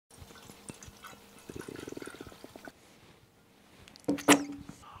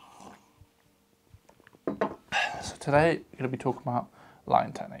Today we're going to be talking about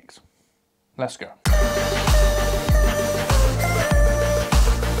lighting techniques. Let's go.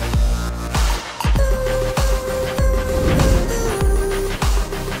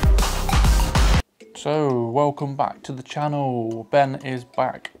 So welcome back to the channel. Ben is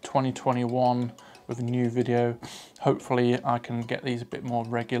back 2021 with a new video. Hopefully I can get these a bit more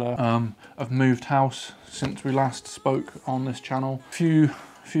regular. I've moved house since we last spoke on this channel.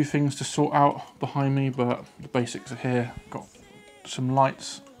 Few things to sort out behind me, but the basics are here. Got some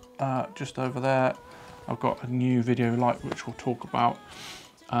lights just over there. I've got a new video light which we'll talk about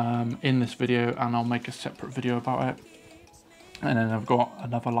in this video, and I'll make a separate video about it. And then I've got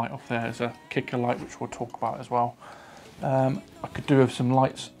another light off there as a kicker light which we'll talk about as well. I could do with some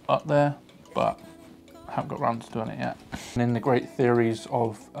lights up there, but I haven't got around to doing it yet. And in the great theories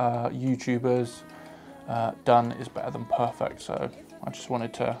of YouTubers, done is better than perfect, so I just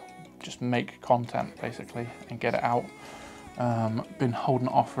wanted to make content basically and get it out. Been holding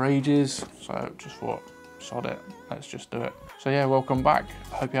it off for ages, so just thought, sod it, let's just do it. So yeah, welcome back.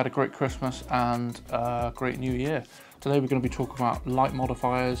 I hope you had a great Christmas and a great new year. Today we're going to be talking about light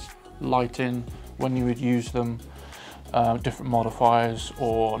modifiers, lighting, when you would use them, different modifiers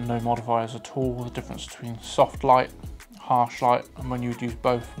or no modifiers at all, the difference between soft light, harsh light, and when you would use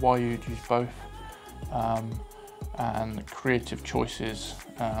both, why you would use both, and creative choices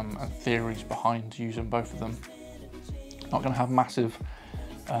and theories behind using both of them. Not going to have massive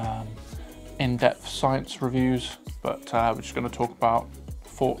in-depth science reviews, but we're just going to talk about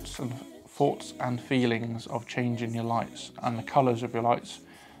thoughts and feelings of changing your lights and the colours of your lights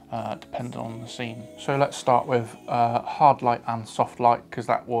depending on the scene. So let's start with hard light and soft light, because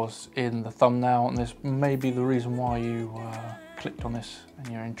that was in the thumbnail, and this may be the reason why you clicked on this and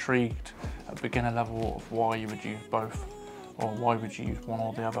you're intrigued at beginner level of why you would use both, or why would you use one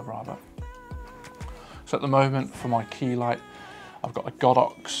or the other rather. So at the moment for my key light, I've got a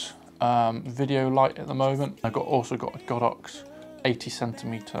Godox video light at the moment. I've also got a Godox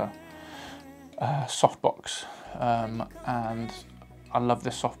 80cm Softbox, and I love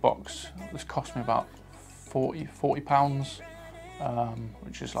this softbox. This cost me about 40 pounds,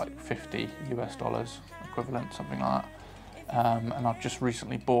 which is like 50 US dollars equivalent, something like that. And I've just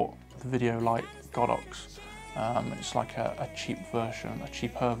recently bought the video light Godox. It's like a cheaper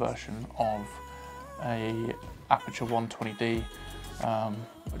version of a Aperture 120D,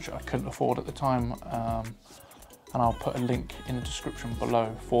 which I couldn't afford at the time. And I'll put a link in the description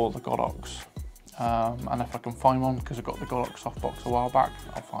below for the Godox. And if I can find one, because I got the Godox softbox a while back,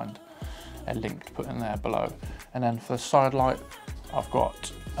 I'll find a link to put in there below. And then for the side light, I've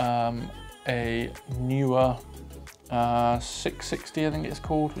got a newer 660, I think it's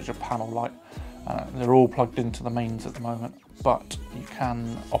called, which is a panel light. They're all plugged into the mains at the moment, but you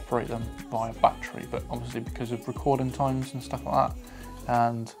can operate them via battery, but obviously because of recording times and stuff like that,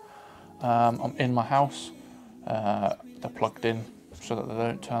 and I'm in my house, they're plugged in so that they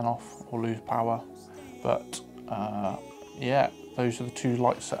don't turn off or lose power. But yeah, those are the two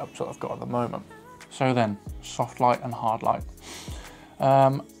light setups that I've got at the moment. So then, soft light and hard light.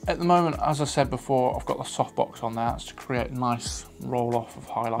 At the moment, as I said before, I've got the softbox on there. That's to create a nice roll off of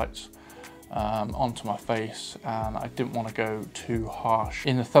highlights onto my face, and I didn't want to go too harsh.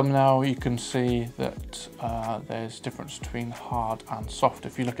 In the thumbnail you can see that there's difference between hard and soft.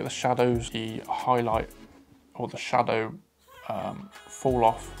 If you look at the shadows, the highlight or the shadow fall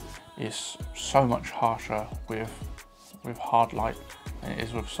off is so much harsher with hard light than it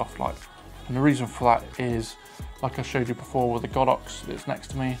is with soft light. And the reason for that is, like I showed you before with the Godox that's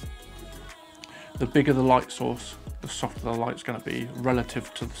next to me, the bigger the light source, the softer the light's going to be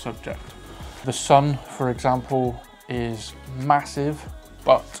relative to the subject. The sun, for example, is massive,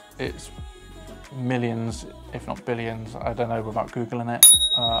 but it's millions, if not billions, I don't know without Googling it,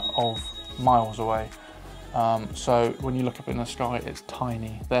 of miles away. So when you look up in the sky, it's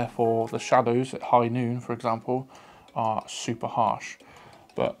tiny. Therefore, the shadows at high noon, for example, are super harsh.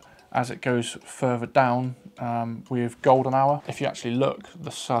 But as it goes further down, with golden hour, if you actually look,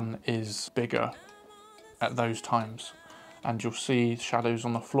 the sun is bigger at those times. And you'll see shadows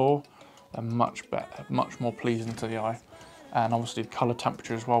on the floor. They're much better, much more pleasing to the eye. And obviously the colour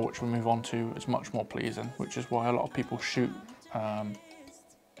temperature as well, which we'll move on to, is much more pleasing, which is why a lot of people shoot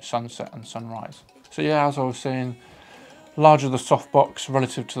sunset and sunrise. So yeah, as I was saying, larger the softbox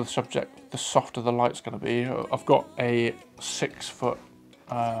relative to the subject, the softer the light's going to be. I've got a 6-foot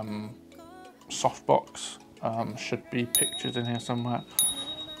softbox, should be pictured in here somewhere,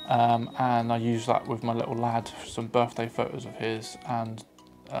 and I use that with my little lad for some birthday photos of his, and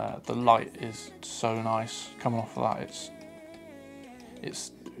the light is so nice coming off of that.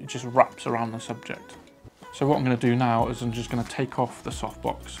 It just wraps around the subject. So what I'm going to do now is I'm just going to take off the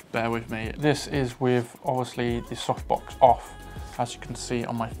softbox. Bear with me. This is with obviously the softbox off. As you can see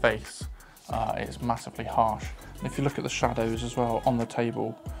on my face, it's massively harsh. And if you look at the shadows as well on the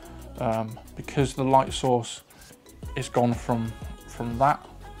table, because the light source is gone from that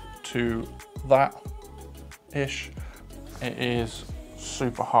to that-ish, it is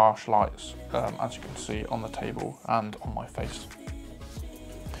super harsh lights, as you can see on the table and on my face.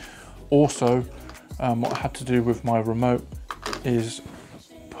 Also, what I had to do with my remote is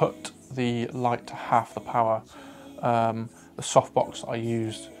put the light to half the power. The softbox I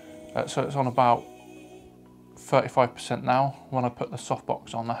used, so it's on about 35% now. When I put the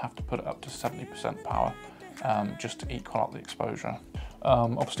softbox on, I have to put it up to 70% power, just to equal out the exposure.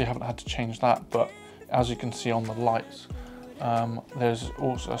 Obviously I haven't had to change that, but as you can see on the lights, there's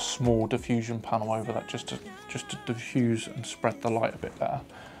also a small diffusion panel over that just to diffuse and spread the light a bit better.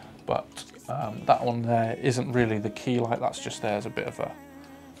 But that one there isn't really the key light, that's just there as a bit of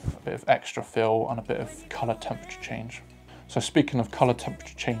extra fill and a bit of colour temperature change. So speaking of colour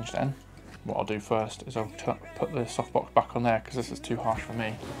temperature change then, what I'll do first is I'll put the softbox back on there because this is too harsh for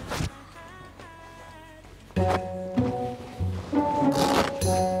me.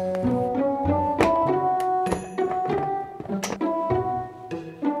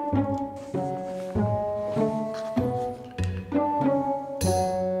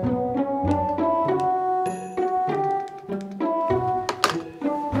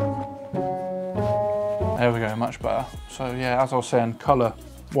 There we go, much better. So yeah, as I was saying, colour,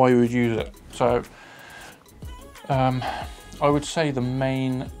 why you would use it. So I would say the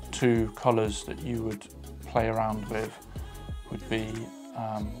main two colours that you would play around with would be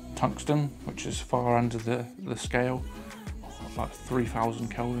tungsten, which is far under the scale, like 3000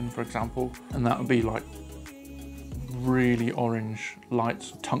 Kelvin for example, and that would be like really orange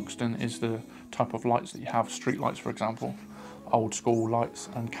lights. Tungsten is the type of lights that you have, street lights for example, old school lights,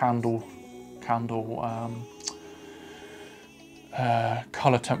 and candle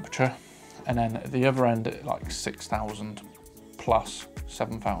colour temperature, and then at the other end at like 6000 plus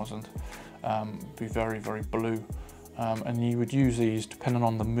 7000 be very, very blue, and you would use these depending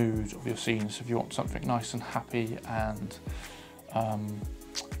on the mood of your scene. So if you want something nice and happy and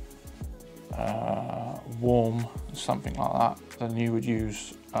warm, something like that, then you would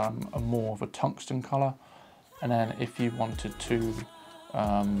use a more of a tungsten colour. And then if you wanted to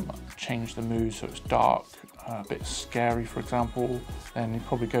change the mood so it's dark, a bit scary for example, then you'd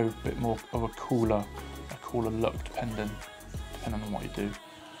probably go a bit more of a cooler look depending on what you do.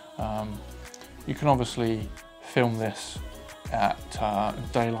 You can obviously film this at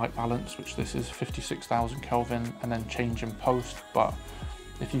daylight balance, which this is 56,000 Kelvin, and then change in post, but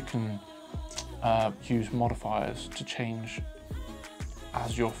if you can use modifiers to change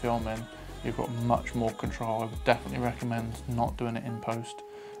as you're filming, you've got much more control. I would definitely recommend not doing it in post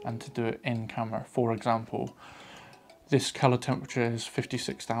and to do it in camera. For example, this colour temperature is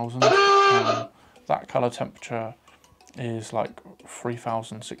 56,000. That colour temperature is like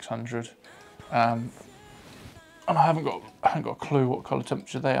 3,600. And I haven't got a clue what colour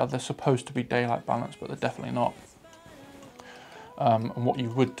temperature they are. They're supposed to be daylight balance, but they're definitely not. And what you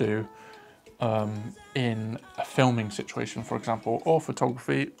would do in a filming situation, for example, or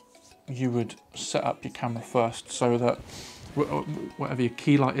photography, you would set up your camera first so that whatever your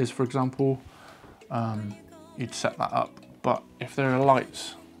key light is, for example, you'd set that up. But if there are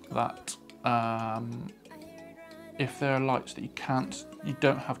lights that you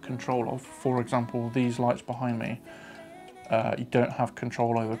don't have control of, for example, these lights behind me, you don't have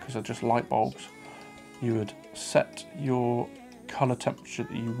control over because they're just light bulbs, you would set your color temperature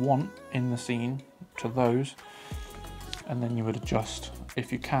that you want in the scene to those, and then you would adjust,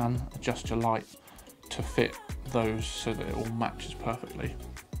 if you can, adjust your light to fit those so that it all matches perfectly.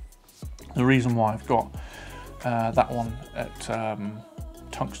 The reason why I've got that one at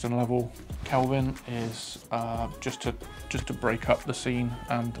tungsten level Kelvin is just to break up the scene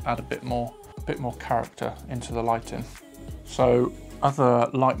and add a bit more character into the lighting. So other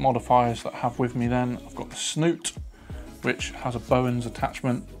light modifiers that I have with me then, I've got the snoot, which has a Bowens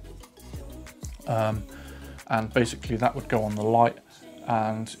attachment, and basically that would go on the light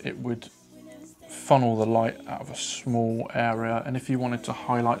and it would funnel the light out of a small area. And if you wanted to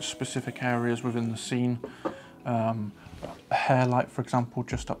highlight specific areas within the scene, a hair light for example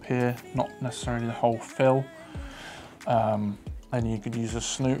just up here, not necessarily the whole fill, then you could use a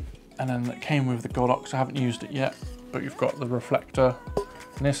snoot. And then that came with the Godox. I haven't used it yet, but you've got the reflector,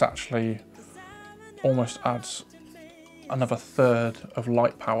 and this actually almost adds another third of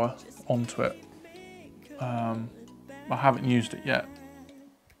light power onto it. I haven't used it yet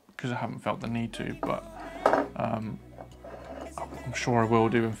because I haven't felt the need to, but I'm sure I will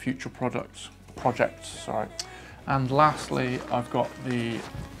do in future projects. Sorry. And lastly, I've got the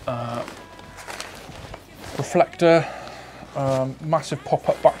reflector, massive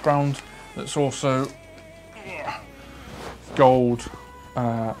pop-up background that's also gold,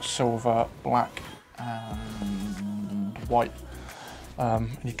 silver, black and white.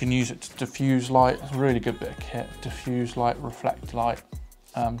 You can use it to diffuse light. It's a really good bit of kit. Diffuse light, reflect light,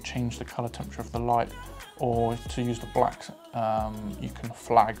 change the color temperature of the light, or to use the blacks, you can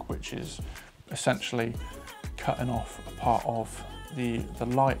flag, which is essentially cutting off a part of the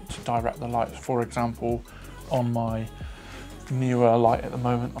light to direct the light. For example, on my newer light at the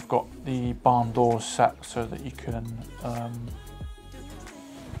moment, I've got the barn doors set so that you can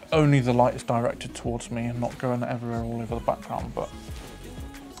only the light is directed towards me and not going everywhere all over the background, but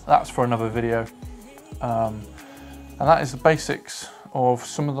that's for another video. And that is the basics of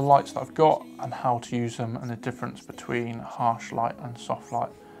some of the lights that I've got and how to use them, and the difference between harsh light and soft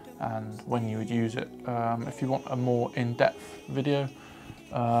light and when you would use it. If you want a more in-depth video,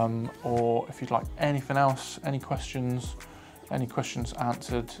 or if you'd like anything else, any questions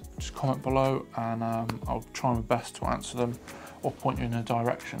answered, just comment below, and I'll try my best to answer them or point you in a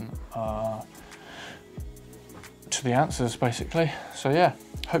direction to the answers, basically. So yeah,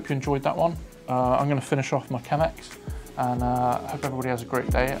 hope you enjoyed that one. I'm going to finish off my Chemex, and hope everybody has a great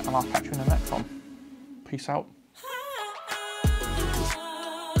day, and I'll catch you in the next one. Peace out.